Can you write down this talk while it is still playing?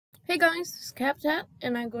Hey guys, this is Capatat,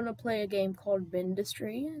 and I'm going to play a game called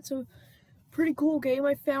Mindustry. It's a pretty cool game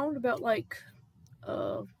I found about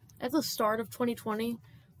uh, at the start of 2020,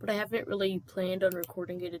 but I haven't really planned on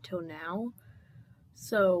recording it until now.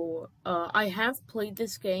 So, I have played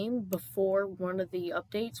this game before one of the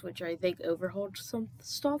updates, which I think overhauled some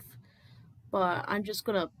stuff, but I'm just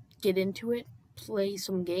going to get into it, play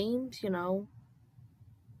some games,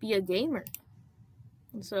 be a gamer.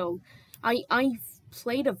 So, I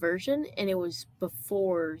played a version and it was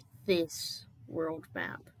before this world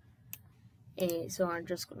map. And so I'm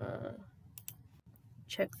just gonna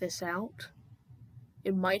check this out.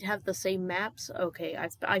 It might have the same maps. Okay,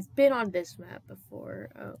 I've been on this map before.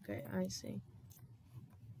 Okay, I see.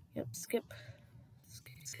 Yep, skip.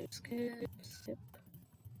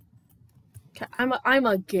 I'm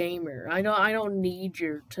a gamer. I don't need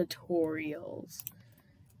your tutorials.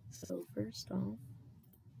 So first off,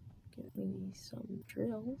 give me some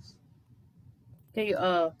drills. Okay,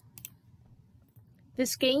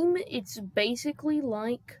 this game, it's basically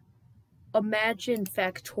like, imagine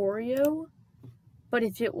Factorio, but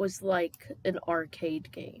if it was like an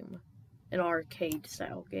arcade game, an arcade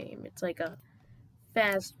style game. It's like a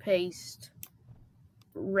fast-paced,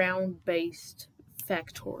 round-based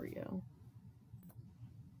Factorio.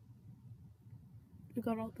 You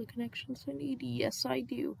got all the connections I need? Yes, I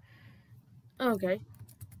do. Okay.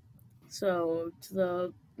 So,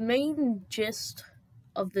 the main gist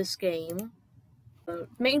of this game, the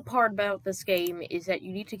main part about this game is that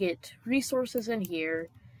you need to get resources in here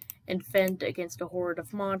and fend against a horde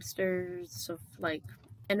of monsters, of, like,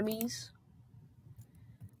 enemies,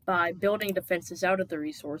 by building defenses out of the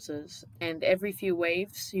resources, and every few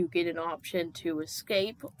waves you get an option to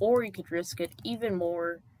escape, or you could risk it even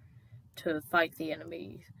more to fight the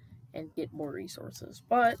enemy and get more resources.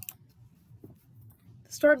 But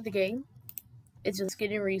the start of the game, it's just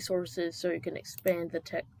getting resources so you can expand the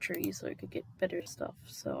tech tree so you could get better stuff.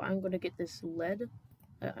 So I'm going to get this lead.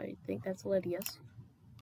 I think that's lead, yes.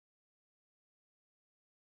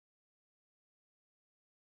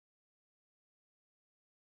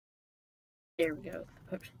 There we go.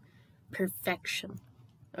 Perfection.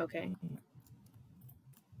 Okay.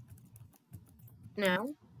 Now,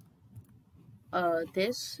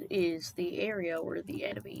 this is the area where the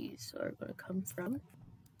enemies are going to come from.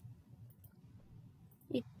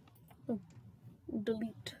 Oh,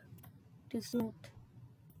 delete. It is not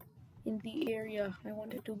in the area I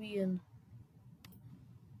want it to be in.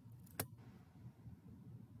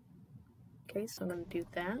 Okay, so I'm going to do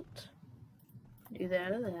that. Do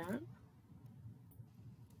that and that.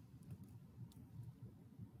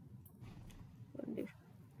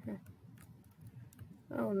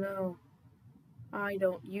 Oh no.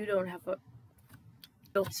 You don't have a,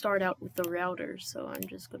 don't start out with the router, so I'm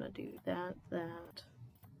just gonna do that.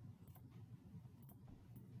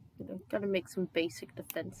 You know, gotta make some basic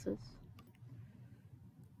defenses.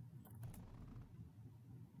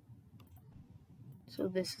 So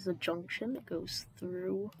this is a junction that goes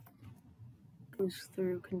through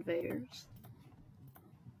conveyors.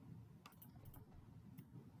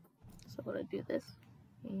 So I'm gonna do this,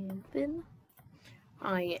 and then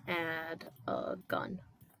I add a gun.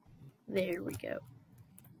 There we go.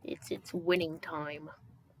 It's winning time.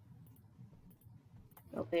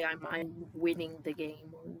 Okay, I'm winning the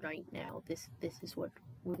game right now. This is what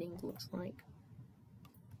winning looks like.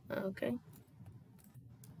 Okay.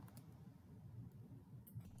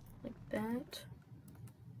 Like that.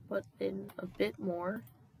 But then a bit more.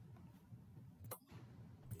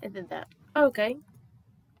 And then that. Okay.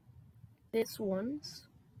 This one's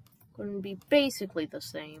going to be basically the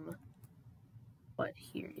same. But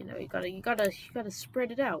here, you know, you gotta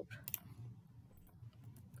spread it out.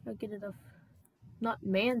 Gotta get enough, not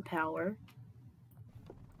manpower.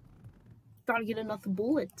 Gotta get enough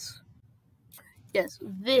bullets. Yes,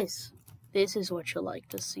 this is what you like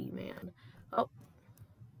to see, man. Oh.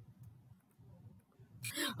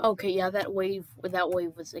 Okay, yeah, that wave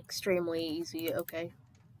was extremely easy, okay.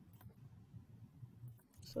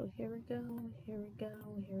 So here we go, here we go,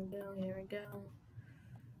 here we go, here we go.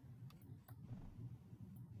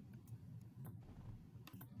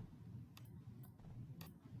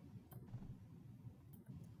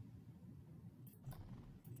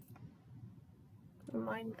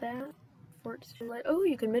 Mind that before it's too late. Oh,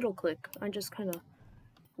 you can middle click. I just kind of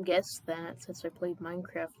guessed that since I played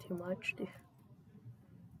Minecraft too much.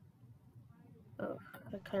 Oh,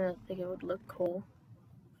 I kind of think it would look cool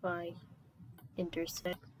if I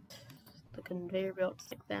intersect the conveyor belts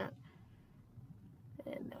like that.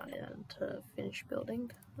 And now I am to finish building.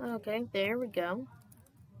 Okay, there we go.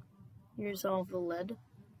 Here's all the lead.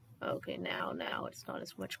 Okay, now it's not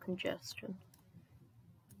as much congestion.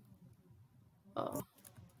 Oh.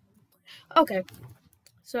 Okay,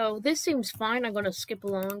 so this seems fine. I'm gonna skip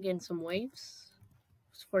along in some waves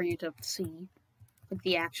for you to see like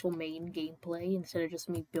the actual main gameplay instead of just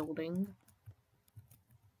me building.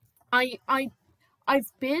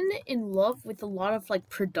 I've been in love with a lot of like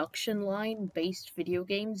production line based video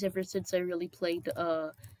games ever since I really played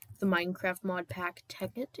the Minecraft mod pack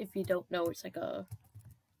Tekkit. If you don't know, it's like a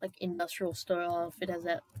like industrial stuff. It has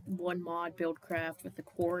that one mod Buildcraft with the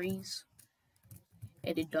quarries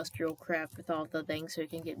and industrial craft with all the things so you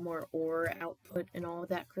can get more ore output and all of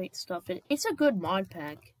that great stuff. It's a good mod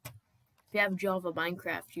pack. If you have Java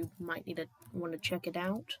Minecraft, you might want to check it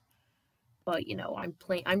out. But you know,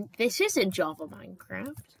 this isn't Java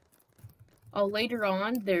Minecraft. Oh, later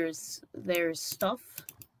on there's stuff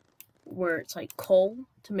where it's like coal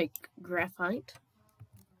to make graphite,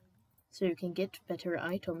 so you can get better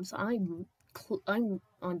items. I'm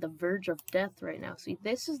on the verge of death right now. See,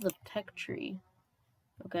 this is the tech tree.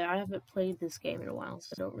 Okay, I haven't played this game in a while,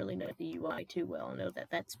 so I don't really know the UI too well. I know that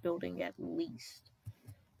that's building at least.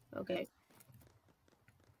 Okay.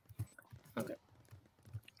 Okay.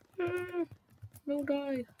 No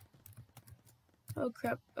die. Oh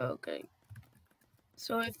crap. Okay.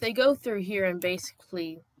 So if they go through here and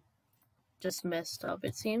basically just messed up,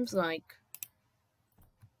 it seems like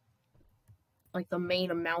the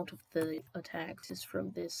main amount of the attacks is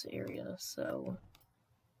from this area, so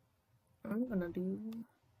I'm gonna do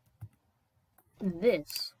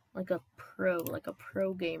this like a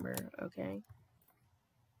pro gamer, okay?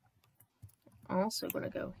 Also gonna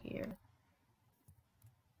go here.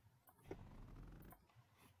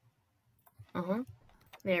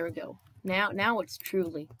 There we go. Now it's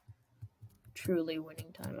truly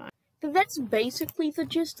winning time. That's basically the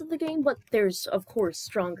gist of the game, but there's of course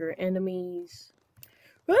stronger enemies.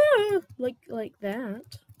 Ah, like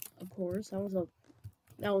that. Of course,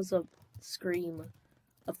 that was a scream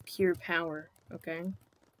of pure power, okay?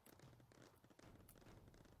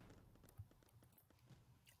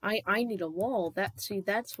 I need a wall. That's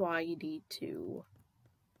why you need to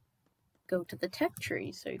go to the tech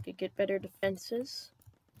tree so you could get better defenses,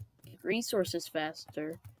 get resources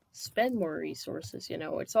faster, spend more resources, you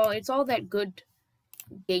know. It's all that good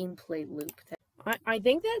gameplay loop. I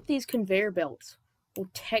think that these conveyor belts will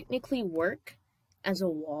technically work as a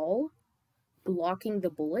wall blocking the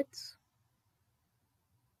bullets.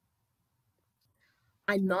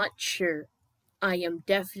 I'm not sure. I am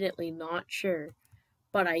definitely not sure,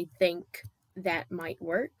 but I think that might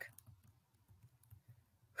work,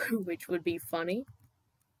 which would be funny.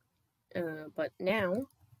 But now, I'm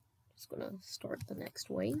just gonna start the next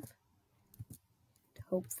wave.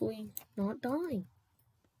 Hopefully not die.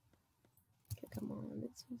 Okay, come on.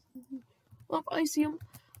 Oh, I see him.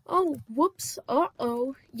 Oh, whoops.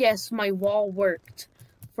 Uh-oh. Yes, my wall worked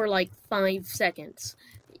for like 5 seconds.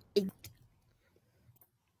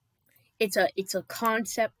 It's a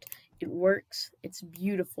concept. It works. It's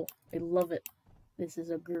beautiful. I love it. This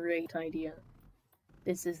is a great idea.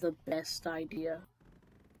 This is the best idea.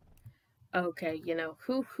 Okay, you know,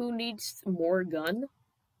 who needs more gun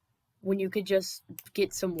when you could just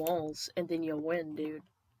get some walls and then you'll win, dude?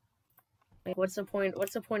 Like, what's the point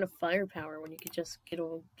of firepower when you could just get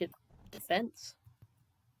defense?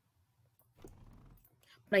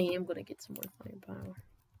 But I am gonna get some more firepower.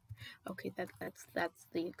 Okay, that's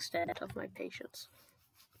the extent of my patience.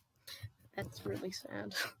 That's really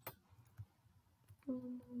sad.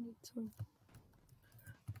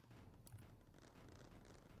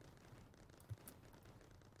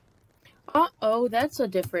 Uh-oh, that's a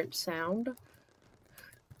different sound.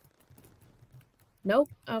 Nope.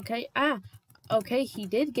 Okay. Okay, he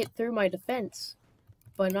did get through my defense.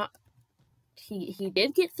 But not... He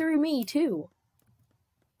did get through me, too.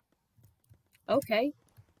 Okay.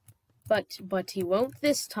 But he won't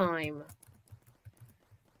this time.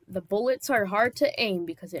 The bullets are hard to aim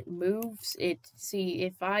because it moves. See,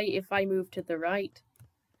 if I move to the right,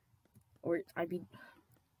 or if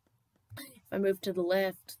I move to the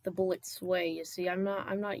left, the bullets sway. You see, I'm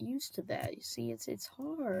not used to that. You see, it's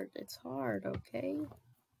hard. It's hard, okay?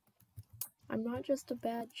 I'm not just a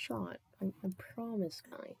bad shot. I promise,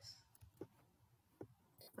 guys.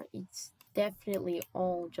 It's definitely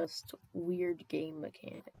all just weird game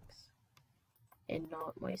mechanics, and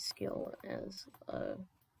not my skill as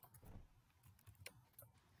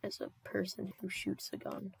a person who shoots a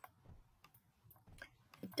gun.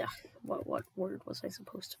 What word was I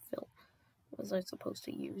supposed to fill? What was I supposed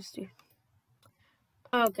to use, dude?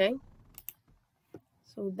 Okay.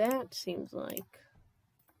 So that seems like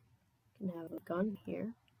I can have a gun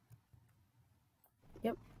here.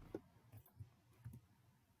 Yep.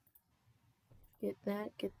 Get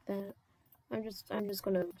that, get that. I'm just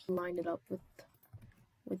gonna line it up with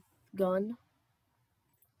gun.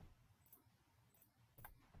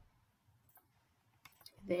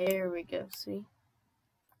 There we go, see?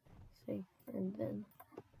 See? And then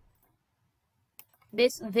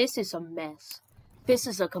this is a mess. This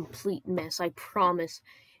is a complete mess. I promise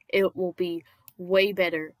it will be way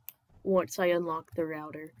better once I unlock the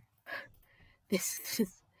router. This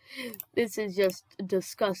is just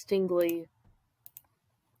disgustingly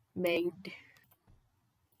made.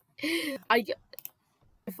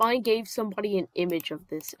 If I gave somebody an image of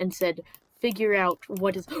this and said, figure out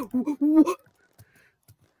what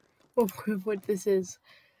this is,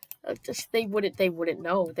 just they wouldn't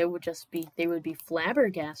know. They would be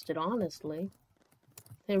flabbergasted, honestly.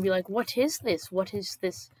 They'd be like, what is this? What is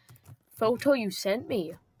this photo you sent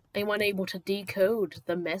me? I'm unable to decode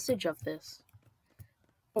the message of this.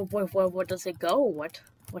 What does it go? What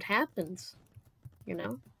happens? You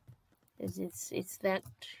know? It's that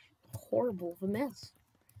horrible of a mess.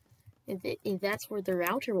 That's where the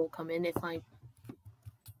router will come in if I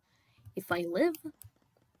live.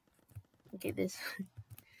 Okay, this.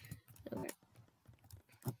 Okay.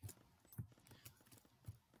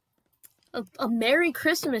 A Merry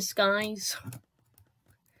Christmas, guys.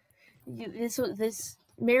 This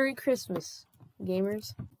Merry Christmas,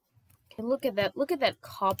 gamers. Okay, look at that. Look at that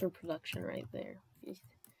copper production right there.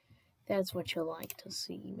 That's what you like to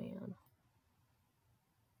see, man.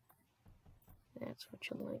 That's what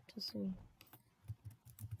you like to see.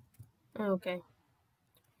 Okay.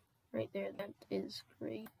 Right there, that is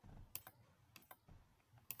great.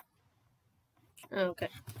 Okay.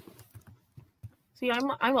 See,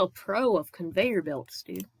 I'm a pro of conveyor belts,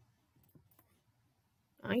 dude.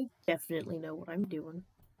 I definitely know what I'm doing.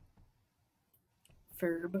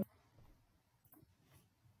 Verb.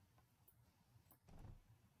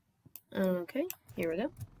 Okay, here we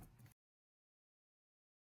go.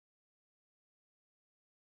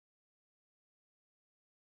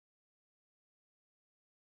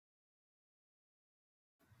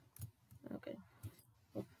 Okay.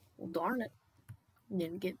 Well, darn it.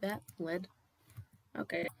 Didn't get that. Lead.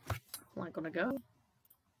 Okay. Am I gonna go?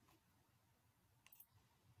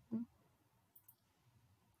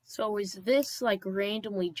 So is this like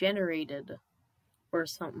randomly generated or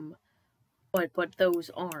something? But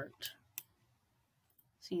those aren't.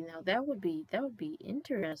 See, now that would be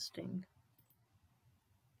interesting.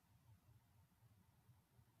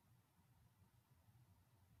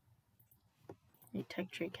 Hey,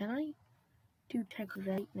 tech trade, can I do tech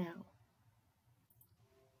right now?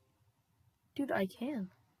 Dude, I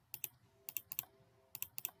can.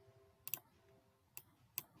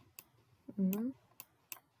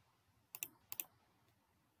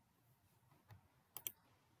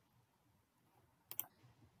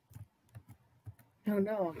 Oh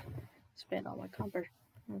no, spent all my copper.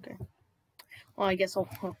 Okay. Well, I guess I'll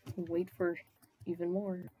wait for even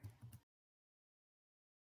more.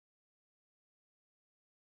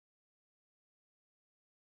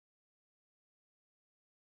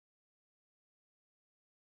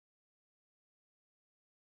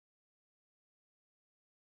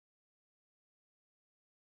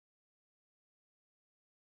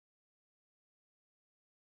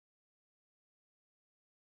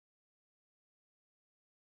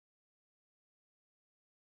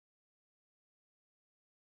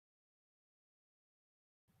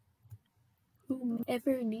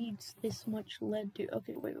 Whoever needs this much lead to...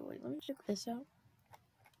 Okay, wait. Let me check this out.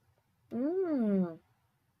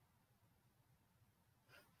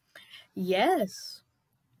 Yes.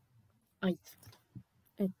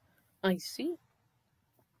 I see.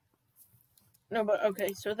 No, but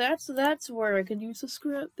okay, so that's where I could use the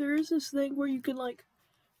scrap. There is this thing where you can, like,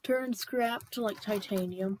 turn scrap to, like,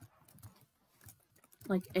 titanium.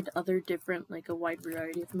 Like, and other different, like, a wide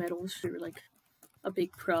variety of metals through, like, a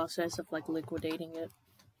big process of, like, liquidating it.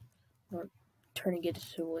 Or turning it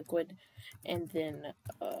into a liquid. And then,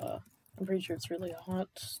 I'm pretty sure it's really hot,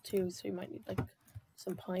 too, so you might need, like,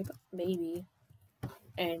 some pipe, maybe.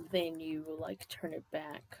 And then you, like, turn it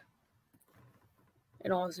back.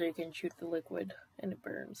 And also you can shoot the liquid, and it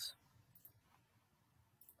burns.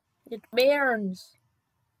 It burns!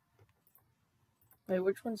 Wait,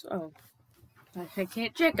 which one's... Oh. I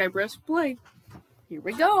can't check, I pressed play. Here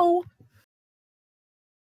we go!